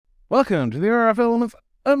Welcome to the RF Elements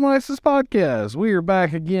Unlicensed Podcast. We are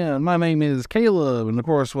back again. My name is Caleb, and of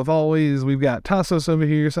course, with always, we've got Tassos over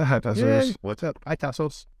here. Say hi, Tassos. Yay. What's up? Hi,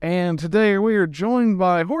 Tassos. And today we are joined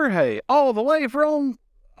by Jorge, all the way from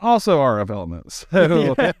also RF Elements.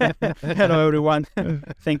 So, Hello, everyone.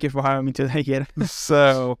 Thank you for having me today again.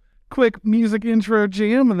 so, quick music intro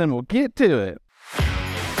jam, and then we'll get to it.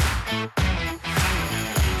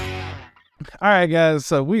 All right, guys,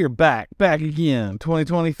 so we are back again,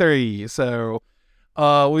 2023. So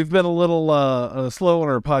we've been a little slow on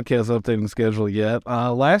our podcast updating schedule yet.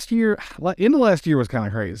 Last year was kind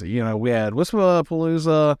of crazy. You know, we had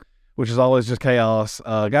Wispapalooza, which is always just chaos.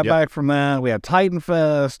 Got back from that. We had Titan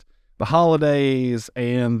Fest, the holidays,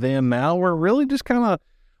 and then now we're really just kind of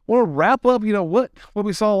want to wrap up, you know, what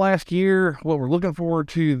we saw last year, what we're looking forward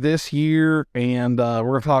to this year, and we're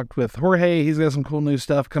going to talk with Jorge. He's got some cool new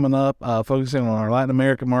stuff coming up, focusing on our Latin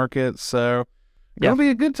American markets, so it'll be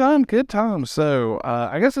a good time. So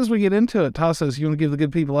I guess as we get into it, Tassos, you want to give the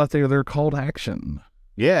good people out there their call to action?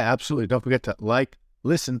 Yeah, absolutely. Don't forget to like,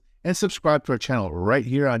 listen, and subscribe to our channel right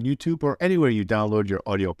here on YouTube or anywhere you download your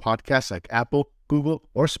audio podcasts like Apple, Google,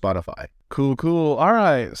 or Spotify. Cool. All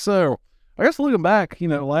right, so I guess looking back, you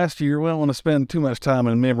know, last year, we don't want to spend too much time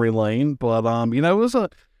in memory lane, but, you know, it was a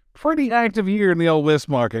pretty active year in the old Wisp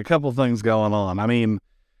market. A couple things going on. I mean,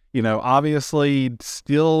 you know, obviously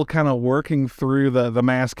still kind of working through the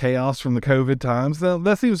mass chaos from the COVID times.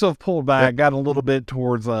 That seems to have pulled back, got a little bit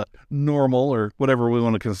towards normal or whatever we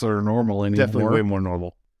want to consider normal anymore. Definitely way more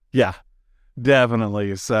normal. Yeah,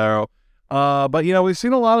 definitely. So, but, you know, we've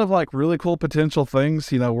seen a lot of, like, really cool potential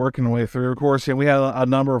things, you know, working our way through. Of course, you know, we had a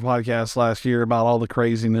number of podcasts last year about all the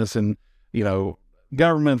craziness and, you know,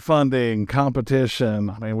 government funding, competition.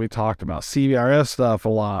 I mean, we talked about CBRS stuff a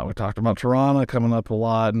lot. We talked about Tirana coming up a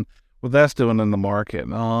lot and what that's doing in the market.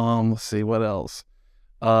 Let's see, what else?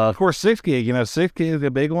 Of course, 6GIG. You know, 6GIG is a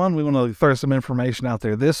big one. We want to throw some information out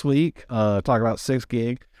there this week, talk about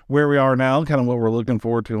 6GIG, where we are now, kind of what we're looking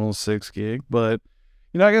forward to on 6GIG. But,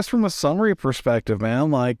 you know, I guess from a summary perspective,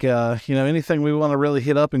 man, like, you know, anything we want to really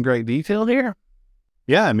hit up in great detail here?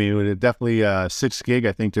 Yeah, I mean, definitely 6GIG.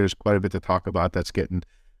 I think there's quite a bit to talk about that's getting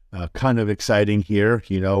kind of exciting here.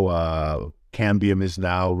 You know, Cambium is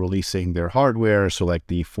now releasing their hardware. So like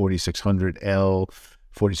the 4600L,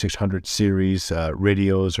 4600 series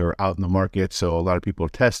radios are out in the market. So a lot of people are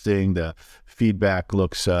testing. The feedback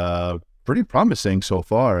looks pretty promising so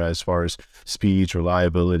far as speeds,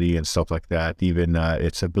 reliability, and stuff like that. Even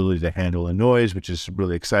its ability to handle the noise, which is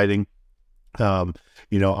really exciting.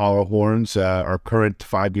 You know, our horns, our current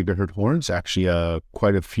 5 gigahertz horns, actually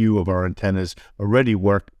quite a few of our antennas already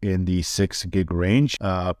work in the 6GIG range.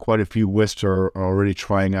 Quite a few WISPs are already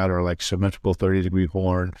trying out our like symmetrical 30-degree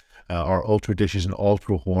horn. Our Ultra Dishes and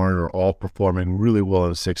Ultra Horn are all performing really well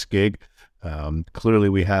in 6GIG. Clearly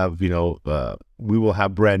we have, you know, we will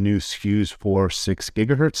have brand new SKUs for 6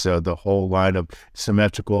 gigahertz. So the whole line of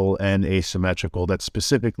symmetrical and asymmetrical that's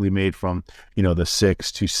specifically made from, you know, the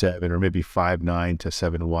 6 to 7 or maybe 5.9 to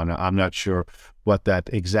 7.1. I'm not sure what that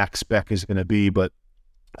exact spec is going to be, but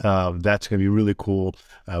that's going to be really cool.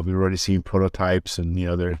 We've already seen prototypes and, you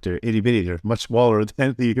know, they're itty bitty. They're much smaller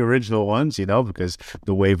than the original ones, you know, because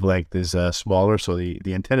the wavelength is smaller. So the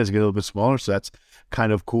antennas get a little bit smaller. So that's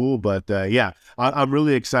kind of cool. But yeah, I'm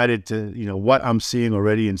really excited to, you know, what I'm seeing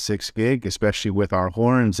already in 6GIG, especially with our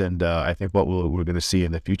horns. And I think what we're going to see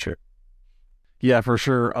in the future. Yeah, for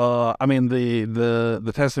sure. I mean,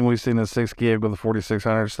 the testing we've seen in 6GIG with the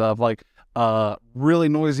 4600 stuff, like, really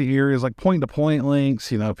noisy areas like point-to-point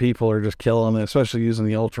links, you know, people are just killing it, especially using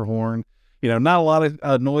the Ultra Horn. You know, not a lot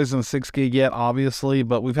of noise in 6GIG yet, obviously,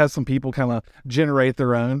 but we've had some people kind of generate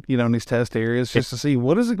their own, you know, in these test areas just to see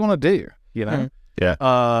what is it going to do, you know? Yeah.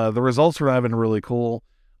 The results are having really cool.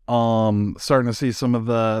 Starting to see some of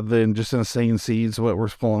the just insane seeds, what we're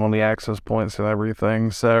pulling on the access points and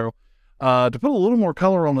everything. So, to put a little more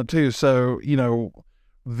color on it too. So, you know,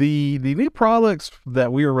 the new products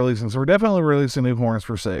that we are releasing, so we're definitely releasing new horns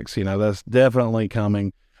for 6, you know, that's definitely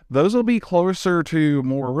coming. Those will be closer to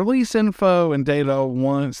more release info and data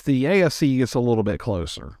once the ASC gets a little bit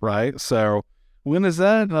closer, right? So when is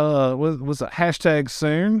that? Was it hashtag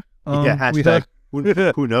soon? Yeah, hashtag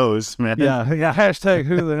who knows, man? Yeah, hashtag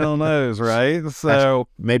who the hell knows, right? So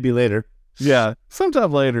maybe later. Yeah,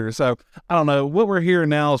 sometime later. So, I don't know. What we're hearing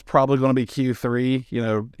now is probably going to be Q3. You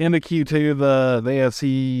know, into Q2, the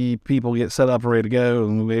AFC people get set up, ready to go,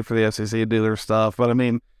 and we wait for the FCC to do their stuff. But, I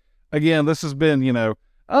mean, again, this has been, you know,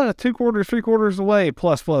 2 quarters, 3 quarters away,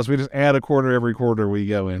 plus. We just add a quarter every quarter we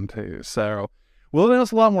go into. So, we'll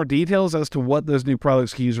announce a lot more details as to what those new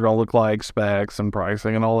product SKUs are going to look like, specs and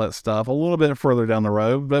pricing and all that stuff a little bit further down the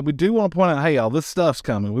road. But we do want to point out, hey, y'all, this stuff's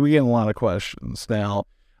coming. We're getting a lot of questions. Now,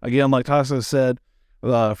 again, like Tasso said,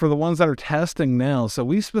 for the ones that are testing now, so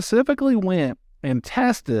we specifically went and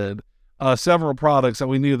tested several products that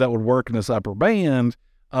we knew that would work in this upper band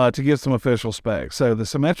to get some official specs. So the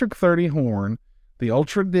Symmetric 30 horn, the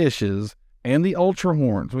Ultra dishes, and the Ultra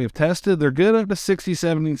horns. We've tested, they're good up to 60,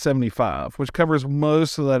 70, 75, which covers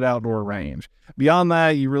most of that outdoor range. Beyond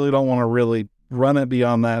that, you really don't want to really run it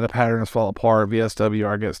beyond that. The patterns fall apart,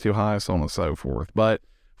 VSWR gets too high, so on and so forth. But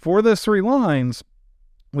for those 3 lines,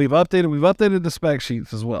 we've updated the spec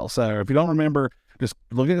sheets as well. So if you don't remember, just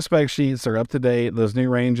look at the spec sheets. They're up to date. Those new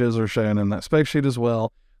ranges are shown in that spec sheet as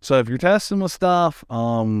well. So if you're testing with stuff,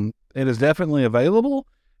 it is definitely available.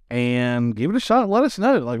 And give it a shot. Let us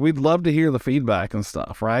know. Like, we'd love to hear the feedback and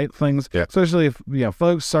stuff, right? Things, especially if,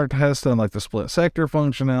 folks start testing like the split sector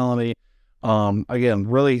functionality. Again,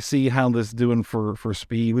 really see how this is doing for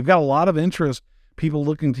speed. We've got a lot of interest, people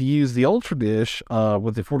looking to use the Ultra Dish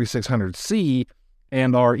with the 4600C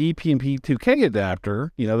and our EPMP 2K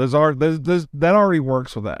adapter. That already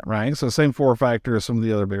works with that, right? So same form factor as some of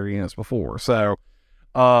the other variants before. So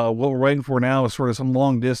what we're waiting for now is sort of some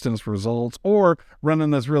long distance results or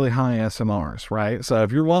running those really high SNRs, right? So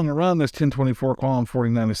if you're wanting to run this 1024 QAM,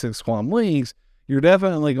 4096 QAM leagues, you're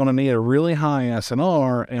definitely going to need a really high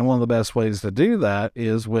SNR. And one of the best ways to do that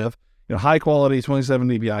is with high quality 27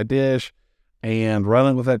 dBi dish and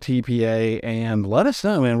run it with that TPA. And let us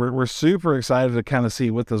know, man. We're super excited to kind of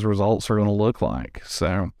see what those results are going to look like.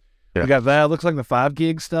 So we got that. Looks like the 5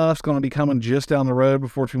 gig stuff's going to be coming just down the road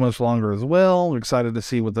before too much longer as well. We're excited to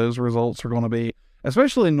see what those results are going to be,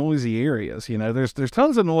 especially in noisy areas. There's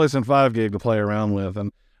tons of noise in 5 gig to play around with,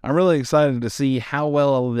 and I'm really excited to see how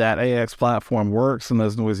well that AX platform works in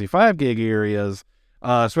those noisy 5 gig areas,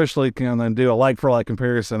 especially can then do a like-for-like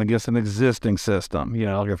comparison against an existing system,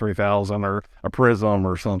 like a 3000 or a Prism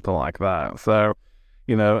or something like that. So,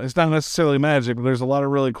 it's not necessarily magic, but there's a lot of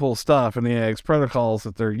really cool stuff in the AX protocols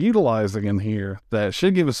that they're utilizing in here that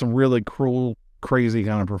should give us some really cool, crazy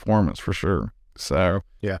kind of performance for sure. So,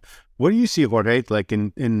 yeah. What do you see, Jorge, like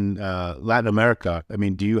in Latin America? I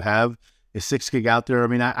mean, do you have a 6 gig out there? I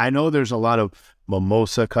mean, I know there's a lot of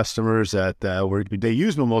Mimosa customers that where they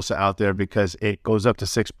use Mimosa out there because it goes up to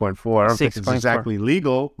 6.4. I don't think it's exactly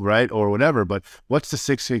legal, right, or whatever, but what's the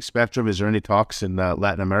 6 gig spectrum? Is there any talks in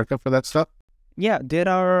Latin America for that stuff? Yeah, there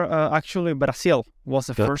are actually Brazil was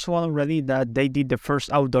the first one already that they did the first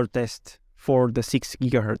outdoor test for the 6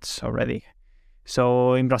 gigahertz already.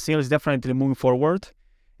 So in Brazil, it's definitely moving forward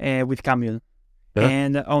with Cambium. Yeah.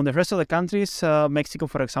 And on the rest of the countries, Mexico,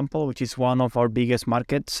 for example, which is one of our biggest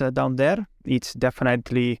markets down there, it's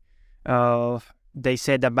definitely, they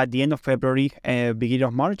said that by the end of February, beginning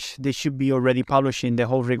of March, they should be already publishing the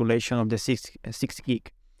whole regulation of the 6 gig.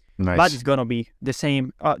 Nice. But it's going to be the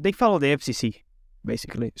same. They follow the FCC,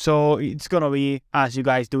 basically. So it's going to be, as you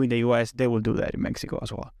guys do in the US, they will do that in Mexico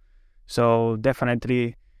as well. So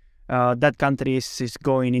definitely, that country is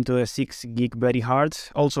going into the 6 gig very hard.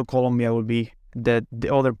 Also, Colombia will be the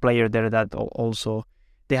other player there that also,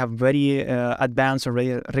 they have very advanced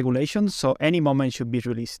regulations. So any moment should be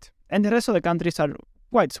released. And the rest of the countries are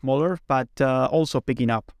quite smaller, but also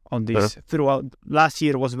picking up on this. Throughout last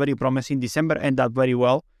year was very promising. December ended up very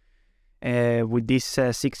well. With this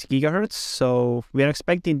 6 gigahertz. So we are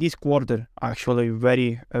expecting this quarter actually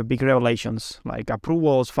very big revelations, like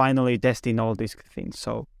approvals, finally testing all these things.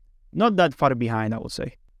 So not that far behind, I would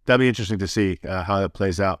say. That'd be interesting to see how that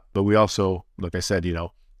plays out. But we also, like I said,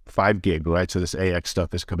 5 gig, right? So this AX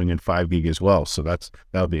stuff is coming in 5 gig as well. So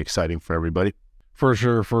that'll be exciting for everybody. For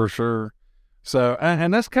sure. So,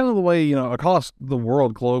 and that's kind of the way, across the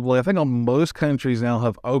world globally, I think most countries now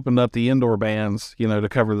have opened up the indoor bands, to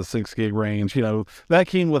cover the 6 gig range. That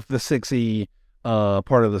came with the 6E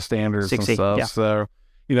part of the standards 6E, and stuff. Yeah. So,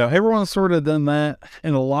 everyone's sort of done that.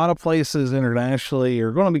 And a lot of places internationally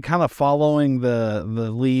are going to be kind of following the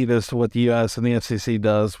lead as to what the US and the FCC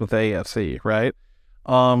does with AFC, right?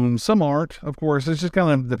 Some aren't, of course. It's just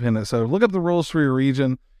kind of dependent. So look up the rules for your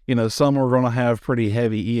region. Some are going to have pretty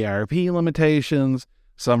heavy EIRP limitations.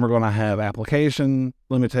 Some are going to have application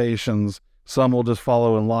limitations. Some will just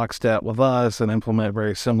follow in lockstep with us and implement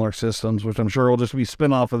very similar systems, which I'm sure will just be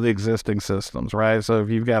spin-off of the existing systems, right? So if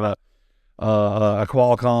you've got a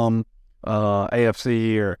Qualcomm,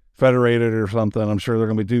 AFC, or Federated or something, I'm sure they're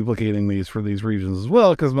going to be duplicating these for these regions as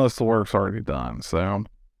well because most of the work's already done. So,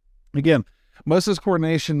 again, most of this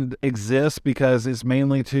coordination exists because it's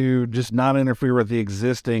mainly to just not interfere with the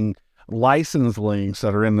existing license links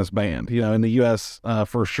that are in this band. You know, in the U.S.,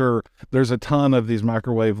 for sure, there's a ton of these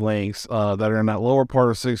microwave links that are in that lower part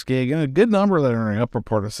of 6 gig, and a good number that are in the upper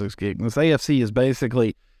part of 6 gig. And this AFC is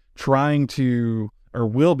basically trying to, or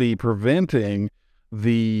will be preventing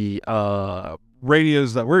the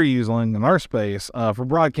radios that we're using in our space for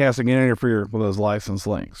broadcasting and interfere with those license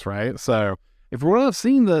links, right? So if we're not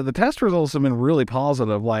seeing the test results have been really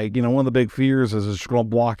positive. Like, you know, one of the big fears is it's going to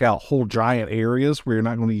block out whole giant areas where you're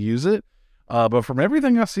not going to use it. But from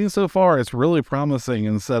everything I've seen so far, it's really promising.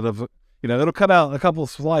 Instead of, you know, it'll cut out a couple of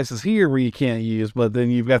slices here where you can't use, but then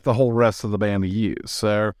you've got the whole rest of the band to use.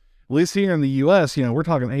 So at least here in the U.S., you know, we're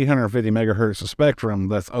talking 850 megahertz of spectrum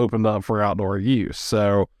that's opened up for outdoor use.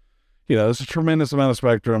 So, you know, it's a tremendous amount of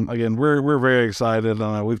spectrum. Again, we're very excited.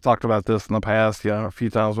 We've talked about this in the past, you know, a few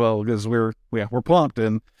times. Well, because we're pumped,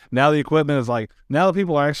 and now the equipment is like, now that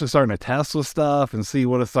people are actually starting to test with stuff and see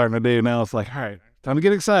what it's starting to do. Now it's like, all right, time to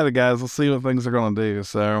get excited, guys. Let's see what things are going to do.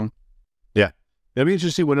 So, yeah, it'll be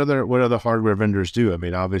interesting what other hardware vendors do. I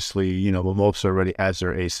mean, obviously, you know, Mimosa already has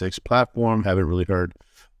their A6 platform. Haven't really heard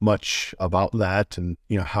much about that, and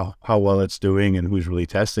you know how well it's doing and who's really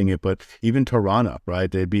testing it. But even Tarana, right?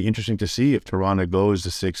 It'd be interesting to see if Tarana goes the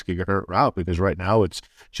 6 gigahertz route, because right now it's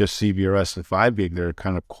just CBRS and 5 gig. They're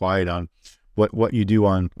kind of quiet on what you do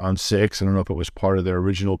on 6. I don't know if it was part of their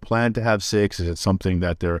original plan to have 6. Is it something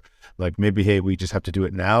that they're like, maybe, hey, we just have to do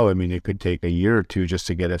it now? I mean, it could take a year or two just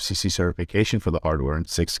to get FCC certification for the hardware in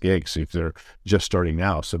 6 gigs if they're just starting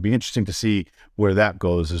now. So it'd be interesting to see where that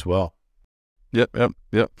goes as well. Yep,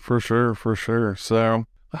 for sure. So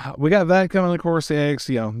we got that coming, of course. The X,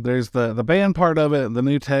 you know, there's the band part of it, the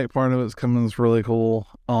new tech part of it's coming. Is really cool.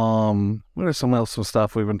 What are some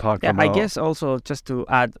stuff we've been talking about? I guess also just to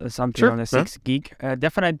add something on the 6 gig,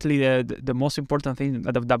 definitely the most important thing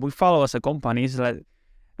that we follow as a company is like,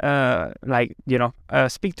 you know,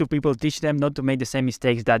 speak to people, teach them not to make the same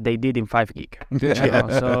mistakes that they did in 5 gig.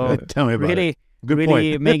 So tell me about really. it. Good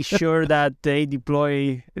really point. make sure that they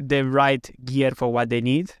deploy the right gear for what they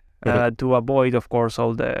need to avoid, of course,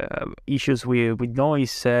 all the issues with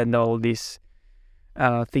noise and all these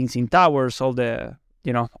things in towers, all the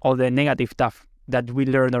negative stuff that we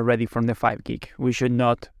learned already from the 5 gig. We should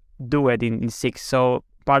not do it in 6. So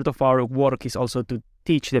part of our work is also to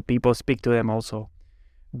teach the people, speak to them also,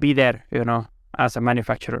 be there, you know, as a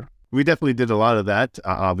manufacturer. We definitely did a lot of that,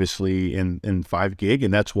 obviously, in 5 gig,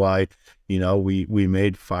 and that's why, you know, we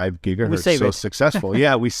made 5 gigahertz so successful.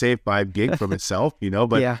 Yeah, we saved 5 gig from itself, you know,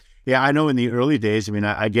 but yeah, I know in the early days, I mean,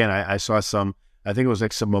 I saw some, I think it was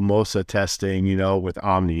like some Mimosa testing, you know, with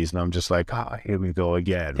Omnis, and I'm just like, here we go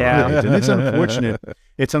again. Yeah. Right? And it's unfortunate.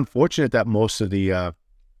 It's unfortunate that most of the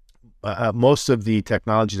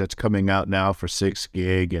technology that's coming out now for 6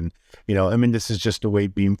 gig, and, you know, I mean, this is just the way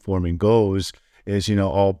beamforming goes, is, you know,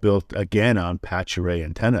 all built again on patch array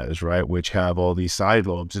antennas, right, which have all these side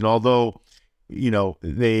lobes. And although, you know,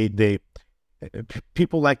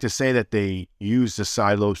 people like to say that they use the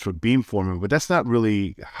side lobes for beamforming, but that's not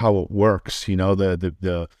really how it works. You know,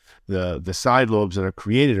 the side lobes that are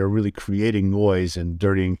created are really creating noise and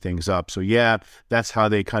dirtying things up. So yeah, that's how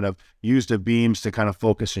they kind of use the beams to kind of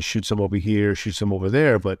focus and shoot some over here, shoot some over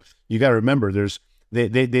there. But you got to remember,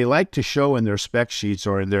 they like to show in their spec sheets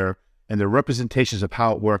or in their representations of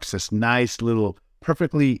how it works, this nice little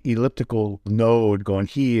perfectly elliptical node going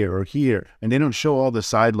here or here, and they don't show all the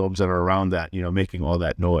side lobes that are around that, you know, making all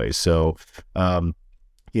that noise. So,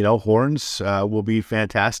 you know, horns will be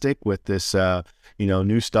fantastic with this, you know,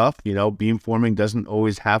 new stuff. You know, beamforming doesn't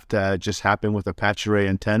always have to just happen with a patch array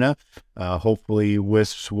antenna. Hopefully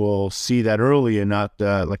WISPs will see that early and not,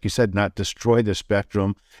 like you said, not destroy the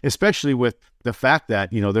spectrum, especially with the fact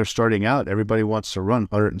that, you know, they're starting out, everybody wants to run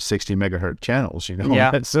 160 megahertz channels, you know.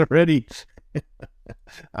 Yeah. That's already,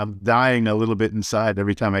 I'm dying a little bit inside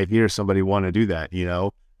every time I hear somebody want to do that, you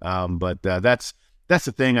know. But that's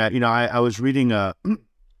the thing. I was reading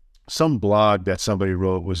some blog that somebody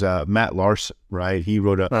wrote, was Matt Larson, right? He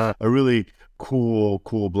wrote a really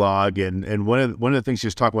cool blog, and one of the things he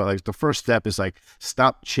was talking about, like, the first step is like,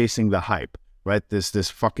 stop chasing the hype, right?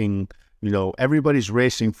 This fucking, you know, everybody's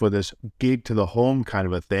racing for this gig to the home kind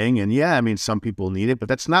of a thing. And yeah, I mean, some people need it, but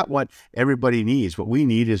that's not what everybody needs. What we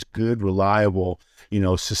need is good, reliable, you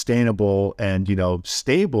know, sustainable, and, you know,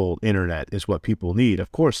 stable internet is what people need.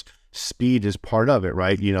 Of course, speed is part of it,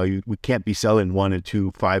 right? You know, we can't be selling 1 and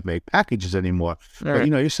 2 5 meg packages anymore. Right. But,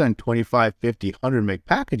 you know, you're selling 25, 50, 100 meg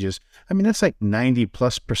packages. I mean, that's like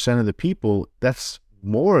 90+% of the people, that's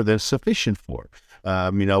more than sufficient for.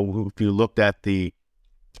 You know, if you looked at the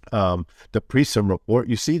the PRISM report,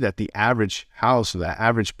 you see that the average house or the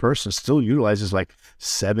average person still utilizes like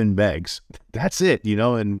 7 megs. That's it,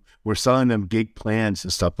 and we're selling them gig plans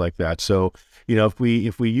and stuff like that. So, if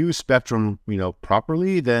we use Spectrum,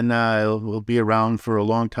 properly, then it'll be around for a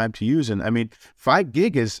long time to use. And I mean, 5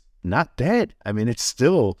 gig is not dead. I mean, it's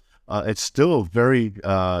still very,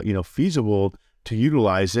 feasible to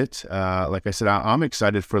utilize it. Like I said, I'm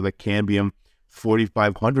excited for the Cambium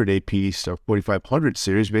 4500 APs or 4500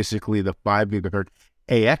 series, basically the 5 gigahertz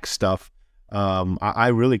AX stuff. I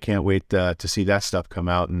really can't wait to see that stuff come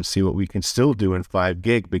out and see what we can still do in 5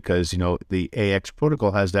 gig, because, the AX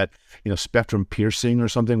protocol has that, spectrum piercing or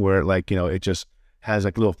something where it just has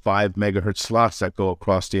like little 5 megahertz slots that go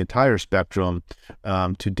across the entire spectrum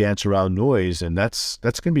to dance around noise. And that's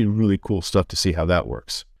going to be really cool stuff to see how that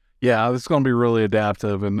works. Yeah, it's going to be really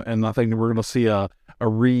adaptive, and I think we're going to see a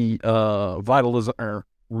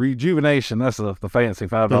rejuvenation. That's the fancy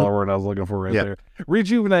 $5 word I was looking for there.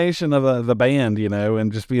 Rejuvenation of the band,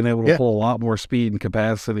 and just being able to pull a lot more speed and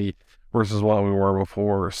capacity versus what we were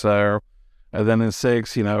before. So, and then in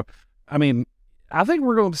 6, I think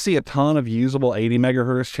we're going to see a ton of usable 80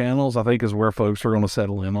 megahertz channels, I think is where folks are going to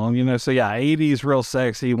settle in on, So yeah, 80 is real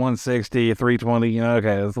sexy, 160, 320,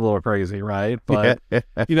 okay, that's a little crazy, right? But,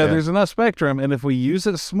 there's enough spectrum, and if we use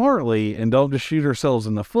it smartly and don't just shoot ourselves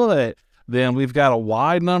in the foot, then we've got a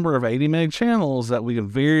wide number of 80 meg channels that we can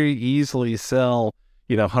very easily sell,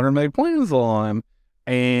 100 meg plans on,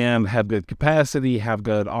 and have good capacity, have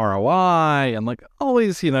good ROI, and like all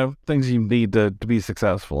these, things you need to be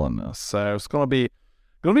successful in this. So it's going to be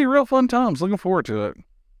real fun times. Looking forward to it.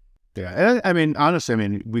 Yeah. I mean,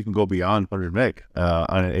 honestly, we can go beyond 100 meg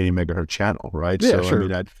on an 80 megahertz channel, right? Yeah, so, sure.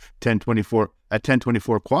 at 1024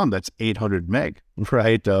 QAM, that's 800 meg,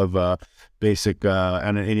 right? Of basic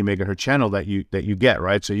on an 80 megahertz channel that you get,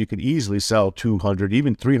 right? So you could easily sell 200,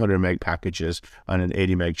 even 300 meg packages on an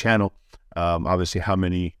 80 meg channel. Obviously, how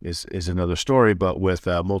many is another story, but with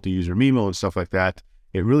multi-user MIMO and stuff like that,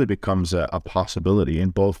 it really becomes a possibility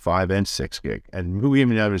in both 5 and 6 gig. And we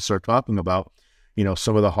even ever start talking about,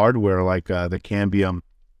 some of the hardware like the Cambium,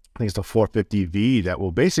 I think it's the 450V, that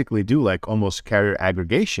will basically do like almost carrier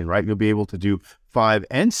aggregation, right? You'll be able to do 5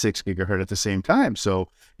 and 6 gigahertz at the same time. So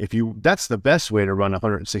that's the best way to run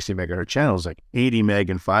 160 megahertz channels, like 80 meg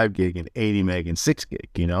and 5 gig and 80 meg and 6 gig,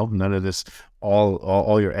 none of this,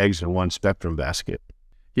 all your eggs in one Spectrum basket.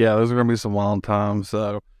 Yeah, those are going to be some wild times.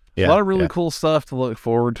 So a lot of really cool stuff to look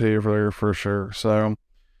forward to for sure. So,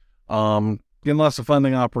 getting lots of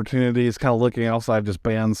funding opportunities, kind of looking outside just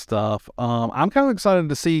band stuff. I'm kind of excited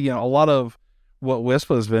to see, a lot of what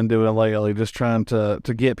WISPA has been doing lately, just trying to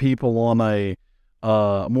get people on a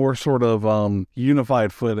more sort of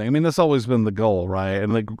unified footing. I mean, that's always been the goal, right?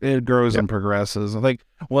 And it grows and progresses. I think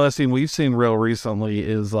what we've seen real recently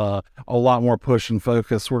is a lot more push and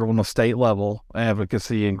focus sort of on the state level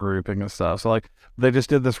advocacy and grouping and stuff. So like they just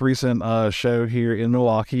did this recent show here in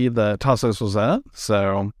Milwaukee that Tassos was at.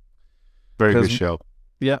 So very good show.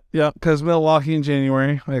 Yeah, because Milwaukee in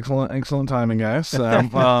January, excellent timing, guys.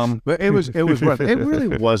 So, but it was rough. It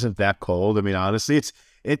really wasn't that cold. I mean, honestly,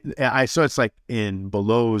 I saw it's like in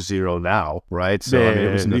below zero now, right? So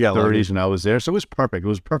it was in the 30s when I was there, so it was perfect. It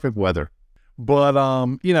was perfect weather. But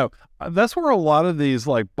that's where a lot of these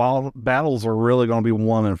like battles are really going to be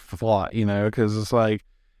won and fought, because it's like,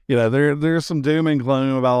 there's some doom and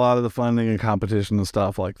gloom about a lot of the funding and competition and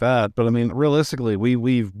stuff like that. But I mean, realistically,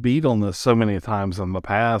 we've beat on this so many times in the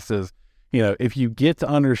past is, if you get to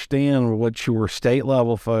understand what your state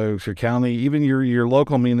level folks, your county, even your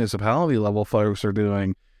local municipality level folks are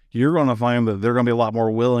doing, you're going to find that they're going to be a lot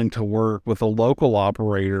more willing to work with a local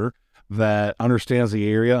operator that understands the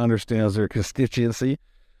area, understands their constituency.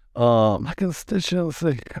 Not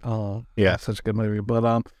constituency. Such a good movie.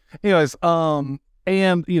 But anyways,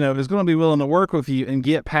 and, is going to be willing to work with you and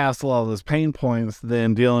get past a lot of those pain points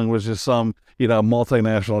than dealing with just some,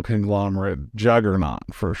 multinational conglomerate juggernaut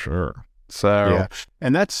for sure. So,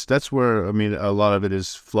 and that's where, a lot of it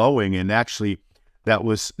is flowing. And actually that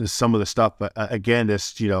was some of the stuff, but again,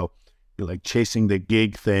 this, like chasing the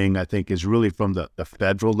gig thing, I think is really from the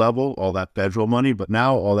federal level, all that federal money. But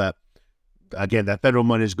now all that, again, that federal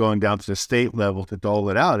money is going down to the state level to dole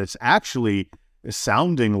it out. It's actually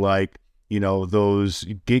sounding like, those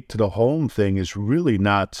gig to the home thing is really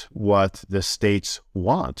not what the states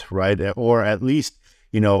want, right? Or at least,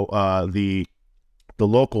 the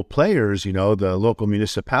local players, the local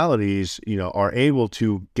municipalities, are able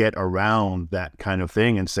to get around that kind of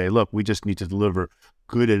thing and say, look, we just need to deliver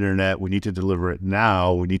good internet. We need to deliver it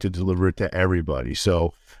now. We need to deliver it to everybody.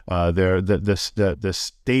 So the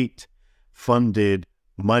state funded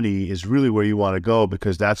money is really where you want to go,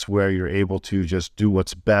 because that's where you're able to just do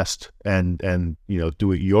what's best and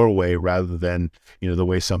do it your way, rather than the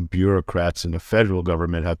way some bureaucrats in the federal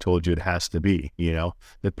government have told you it has to be.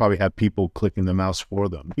 They probably have people clicking the mouse for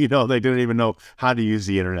them. They don't even know how to use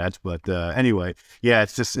the internet. But anyway, yeah,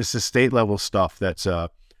 it's the state level stuff that's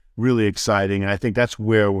really exciting, and I think that's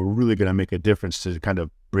where we're really going to make a difference to kind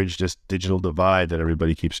of bridge this digital divide that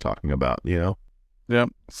everybody keeps talking about. Yeah.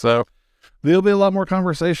 So there'll be a lot more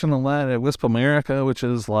conversation on that at Wisp America, which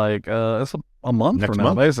is like it's a month Next from now,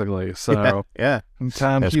 month. basically. So Yeah.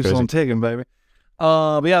 time That's keeps crazy. on ticking, baby.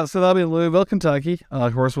 But yeah, so that'll be in Louisville, Kentucky.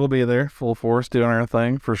 Of course, we'll be there full force doing our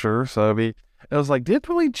thing for sure. So it was like, did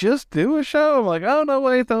we just do a show? I'm like, oh no,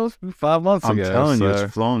 wait, that was 5 months I'm ago. telling you, So-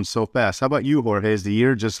 it's flown so fast. How about you, Jorge? Is the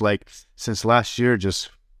year just like since last year,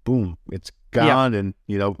 just boom, it's gone, and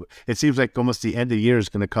it seems like almost the end of the year is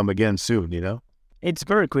going to come again soon. It's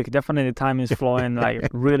very quick. Definitely, time is flowing like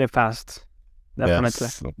really fast. Definitely.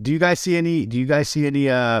 Yes. Do you guys see any?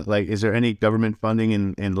 Like, is there any government funding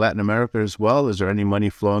in Latin America as well? Is there any money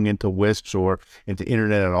flowing into WISPs or into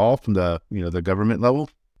internet at all from the the government level?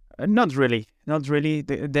 Not really.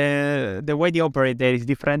 The way they operate there is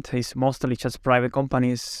different. It's mostly just private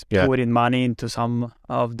companies Yeah. putting money into some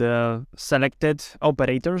of the selected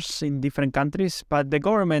operators in different countries. But the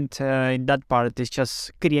government in that part is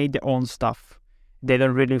just create their own stuff. They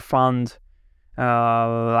don't really fund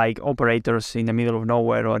like operators in the middle of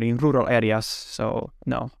nowhere or in rural areas. So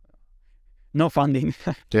no funding.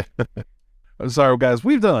 Sorry, guys,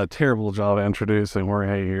 we've done a terrible job introducing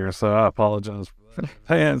Jorge here, so I apologize for that.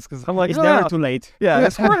 Fans, because I'm like, It's "Oh, never too late. yeah,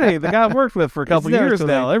 it's Jorge, the guy I've worked with for a couple never years too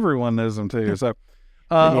now. late. Everyone knows him too. So,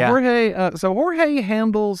 Yeah. Jorge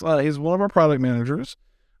handles. He's one of our product managers.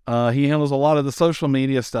 He handles a lot of the social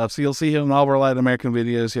media stuff. So you'll see him in all of our Latin American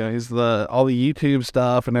videos. He's all the YouTube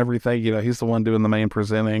stuff and everything. He's the one doing the main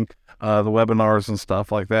presenting, the webinars and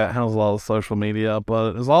stuff like that. Handles a lot of social media,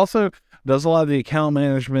 but is also does a lot of the account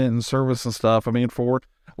management and service and stuff. I mean, for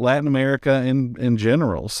Latin America in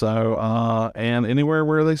general. So, and anywhere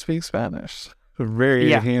where they speak Spanish.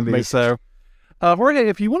 Very handy. basically. So, Jorge,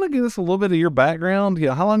 if you want to give us a little bit of your background,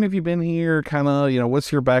 how long have you been here? Kind of,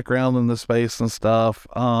 what's your background in the space and stuff?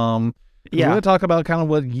 We're going to talk about kind of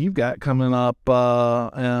what you've got coming up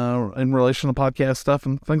in relation to podcast stuff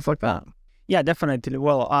and things like that. Yeah, definitely.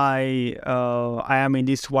 Well, I am in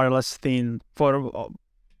this wireless thing for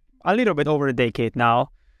a little bit over a decade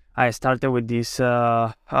now. I started with this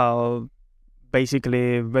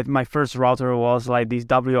basically, but my first router was like this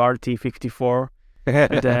WRT54.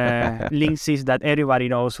 The Linksys that everybody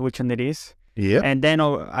knows which one it is. Yeah. And then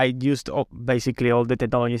I used basically all the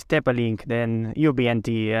technologies, TP-Link, then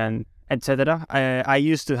UBNT, and etc. I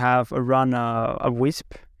used to have run a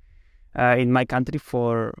WISP in my country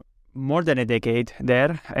for more than a decade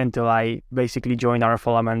there until I basically joined RF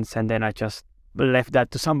Elements, and then I just left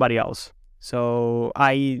that to somebody else. So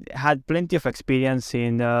I had plenty of experience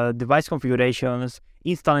in device configurations,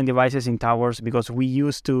 installing devices in towers, because we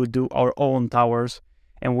used to do our own towers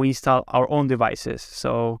and we install our own devices.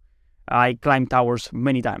 So I climbed towers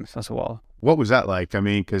many times as well. What was that like? I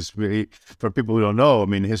mean, because for people who don't know, I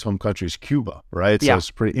mean, his home country is Cuba, right? So Yeah. it's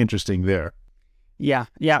pretty interesting there. Yeah.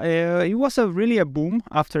 It was really a boom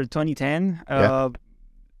after 2010.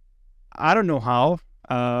 I don't know how,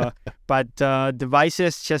 but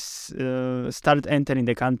devices just started entering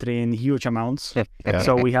the country in huge amounts. Yeah.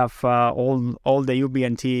 So we have all the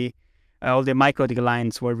UBNT, all the MikroTik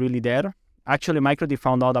lines were really there. Actually, MikroTik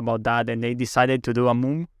found out about that, and they decided to do a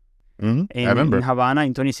MOOM I remember. in Havana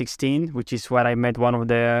in 2016, which is where I met one of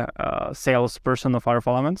the salesperson of RF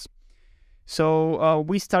Elements. So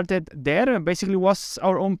we started there. Basically, was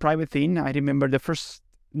our own private thing. I remember the first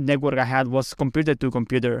network I had was computer to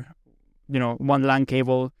computer. One LAN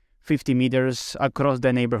cable, 50 meters across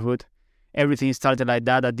the neighborhood. Everything started like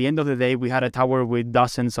that. At the end of the day, we had a tower with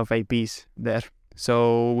dozens of APs there.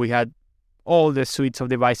 So we had all the suites of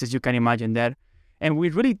devices you can imagine there. And we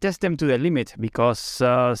really test them to the limit, because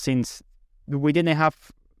since we didn't have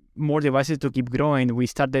more devices to keep growing, we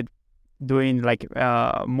started doing like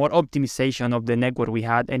more optimization of the network we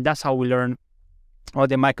had. And that's how we learned all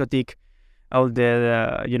the MikroTik, all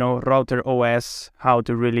the router OS, how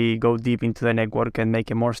to really go deep into the network and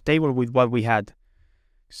make it more stable with what we had.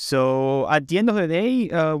 So at the end of the day,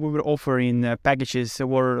 we were offering packages that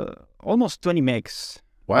were almost 20 megs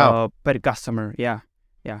Wow. per customer. Yeah.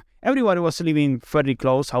 Everybody was living fairly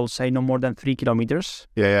close, I would say no more than 3 kilometers.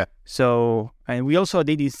 Yeah. So, and we also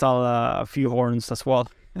did install a few horns as well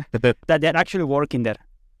that they're actually working there.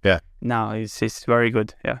 Yeah. Now it's very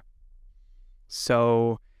good. Yeah.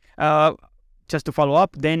 So, just to follow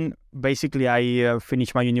up, then basically I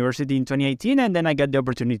finished my university in 2018, and then I got the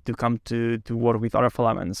opportunity to come to work with RF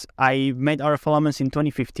Elements. I met RF Elements in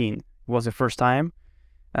 2015. It was the first time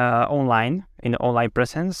online, in online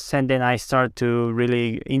presence, and then I started to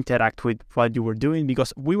really interact with what you were doing,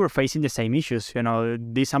 because we were facing the same issues.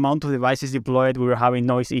 This amount of devices deployed, we were having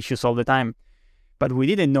noise issues all the time, but we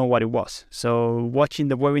didn't know what it was. So watching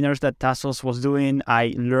the webinars that Tassos was doing,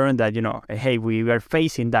 I learned that, hey, we were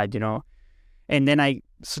facing that, and then I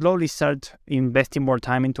slowly started investing more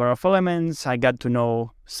time into RF Elements. I got to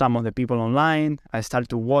know some of the people online. I started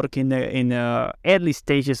to work in the early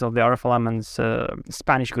stages of the RF Elements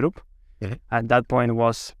Spanish group. Mm-hmm. At that point, it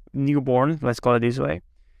was newborn, let's call it this way.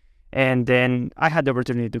 And then I had the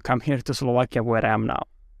opportunity to come here to Slovakia, where I am now.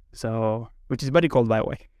 So, which is very cold, by the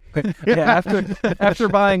way. Yeah, after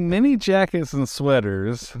buying many jackets and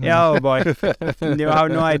sweaters. Yeah, oh boy, you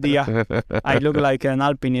have no idea. I look like an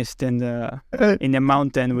alpinist in the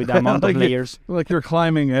mountain with the amount of layers. Like you're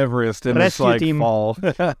climbing Everest in Rescue this team. fall.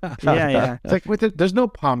 Yeah. It's like, wait, there's no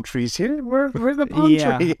palm trees here. Where's the palm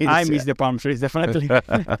trees? I miss the palm trees, definitely.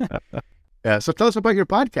 Yeah. So tell us about your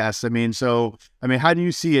podcast. How do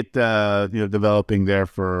you see it, developing there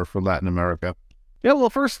for Latin America? Yeah. Well,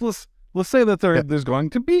 first let's say that there's going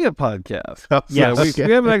to be a podcast. Yes.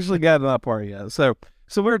 We haven't actually gotten that part yet. So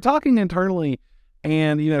we're talking internally,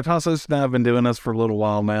 and Tassos and I have been doing this for a little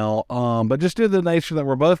while now. But just due to the nature that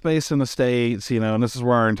we're both based in the States, and this is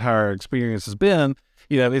where our entire experience has been,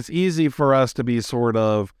 it's easy for us to be sort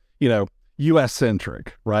of, U.S.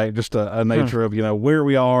 centric, right? Just a nature of where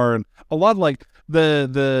we are, and a lot of like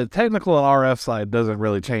the technical and RF side doesn't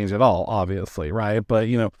really change at all, obviously, right? But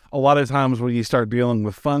a lot of times when you start dealing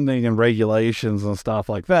with funding and regulations and stuff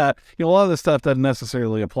like that, a lot of this stuff doesn't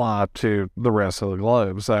necessarily apply to the rest of the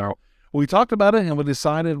globe. So we talked about it, and we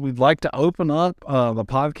decided we'd like to open up the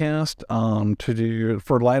podcast to do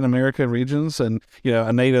for Latin American regions, and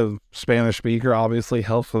a native Spanish speaker obviously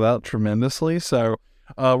helps with that tremendously. So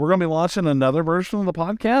we're going to be launching another version of the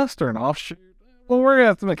podcast, or an offshoot. Well, we're going to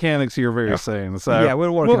have the mechanics here very soon. So yeah,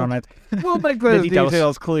 we're working on it. We'll make those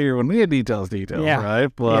details clear when we get details, yeah.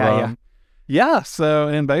 right? But, so,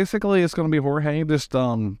 and basically it's going to be Jorge just,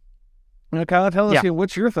 kind of tell us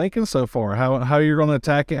what you're thinking so far, how you're going to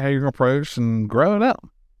attack it, how you're going to approach and grow it out.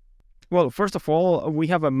 Well, first of all, we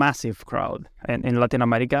have a massive crowd in Latin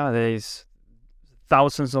America. There's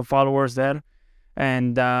thousands of followers there.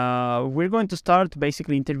 And we're going to start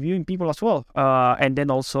basically interviewing people as well, and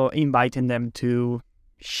then also inviting them to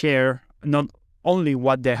share not only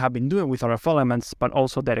what they have been doing with RF Elements, but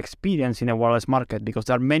also their experience in a wireless market, because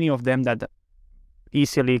there are many of them that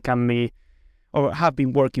easily can be or have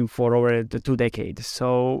been working for over the 2 decades.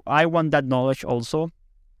 So I want that knowledge also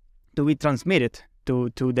to be transmitted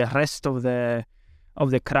to the rest of the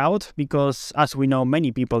crowd, because as we know,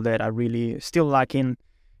 many people there are really still lacking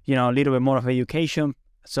a little bit more of education.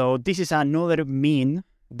 So this is another mean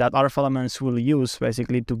that RF Elements will use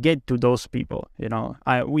basically to get to those people.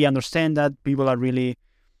 We understand that people are really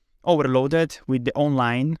overloaded with the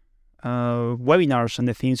online webinars and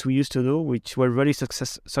the things we used to do, which were very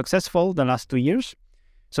successful the last 2 years.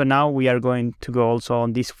 So now we are going to go also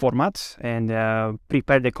on these formats and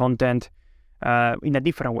prepare the content in a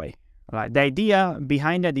different way. The idea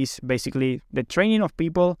behind it is basically the training of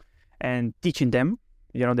people and teaching them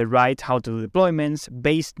the right how to do deployments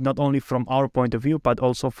based not only from our point of view, but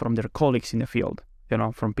also from their colleagues in the field,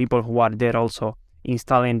 from people who are there also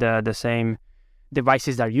installing the same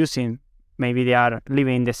devices they're using. Maybe they are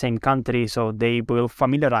living in the same country, so they will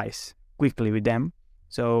familiarize quickly with them.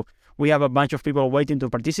 So we have a bunch of people waiting to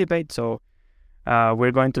participate. So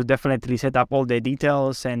we're going to definitely set up all the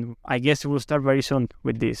details, and I guess we'll start very soon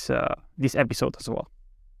with this episode as well.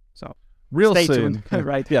 So real stay soon, tuned.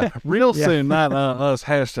 Right? Yeah, real soon, not us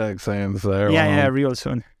hashtag saying so. Yeah, real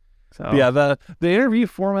soon. So. Yeah, the interview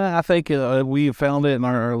format, I think we found it, and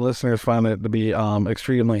our listeners found it to be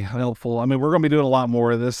extremely helpful. I mean, we're going to be doing a lot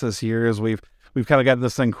more of this year as we've kind of got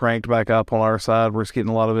this thing cranked back up on our side. We're just getting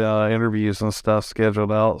a lot of interviews and stuff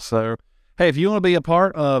scheduled out. So, hey, if you want to be a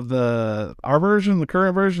part of our version, the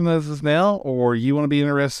current version as is now, or you want to be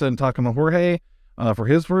interested in talking to Jorge for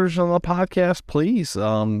his version of the podcast, please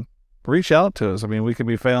reach out to us. I mean, we can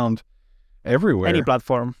be found everywhere. Any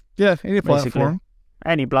platform. Yeah, any platform. Basically.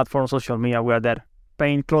 Any platform, social media, we are there,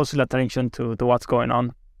 paying close attention to what's going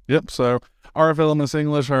on. Yep. So RF Elements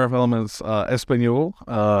English, RF Elements Espanol.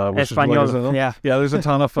 Espanol, yeah. Yeah, there's a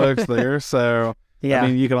ton of folks there. So, yeah. I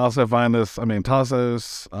mean, you can also find us,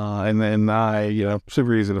 Tassos, and then I,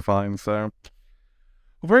 super easy to find. So,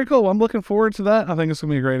 well, very cool. I'm looking forward to that. I think it's going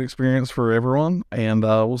to be a great experience for everyone, and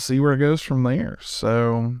we'll see where it goes from there.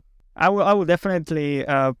 So, I will definitely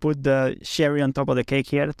put the cherry on top of the cake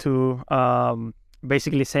here to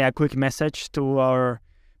basically say a quick message to our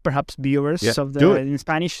perhaps viewers in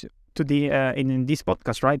Spanish to the in this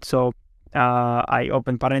podcast, right? So I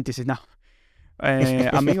open parenthesis now.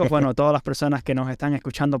 Amigos, bueno, todas las personas que nos están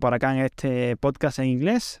escuchando por acá en este podcast en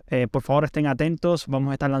inglés, por favor estén atentos. Vamos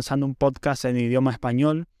a estar lanzando un podcast en idioma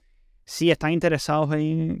español. Si están interesados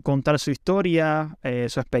en contar su historia,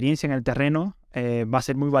 su experiencia en el terreno, va a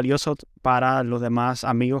ser muy valioso para los demás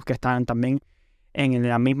amigos que están también en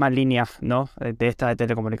la misma línea, ¿no? de esta de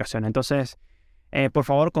telecomunicación. Entonces, por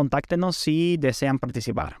favor, contáctenos si desean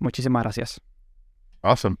participar. Muchísimas gracias.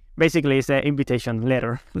 Awesome. Basically, it's an invitation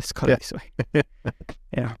letter. Let's call it this way.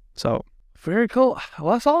 Yeah. So very cool.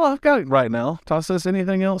 Well, that's all I've got right now. Tassos,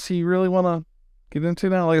 anything else you really want to get into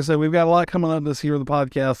now? Like I said, we've got a lot coming up this year with the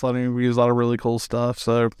podcast, a lot of interviews, a lot of really cool stuff.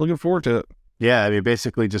 So looking forward to it. Yeah, I mean,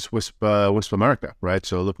 basically just Wisp America, right?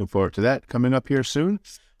 So looking forward to that coming up here soon.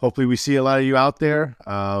 Hopefully we see a lot of you out there.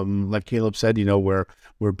 Like Caleb said,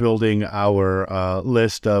 we're building our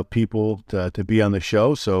list of people to be on the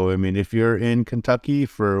show. So, I mean, if you're in Kentucky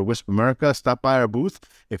for Wisp America, stop by our booth.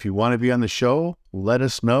 If you want to be on the show, let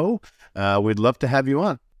us know. We'd love to have you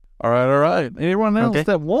on. All right. Anyone else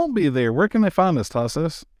that won't be there, where can they find us,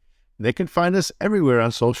 Tassos? They can find us everywhere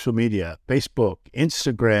on social media, Facebook,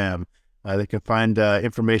 Instagram. They can find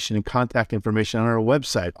information and contact information on our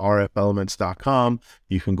website, rfelements.com.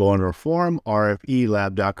 You can go on our forum,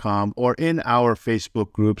 rfelab.com, or in our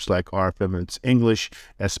Facebook groups like RF Elements English,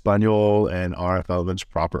 Espanol, and RF Elements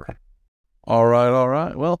Proper. All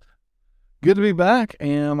right. Well, good to be back,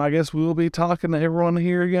 and I guess we'll be talking to everyone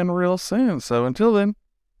here again real soon. So until then,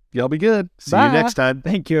 y'all be good. See you next time.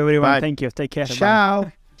 Thank you, everyone. Bye. Thank you. Take care. Ciao.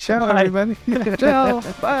 Bye. Ciao, everybody. Ciao.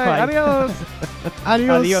 Bye. Bye. Adios.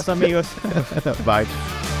 Adios, amigos. Bye.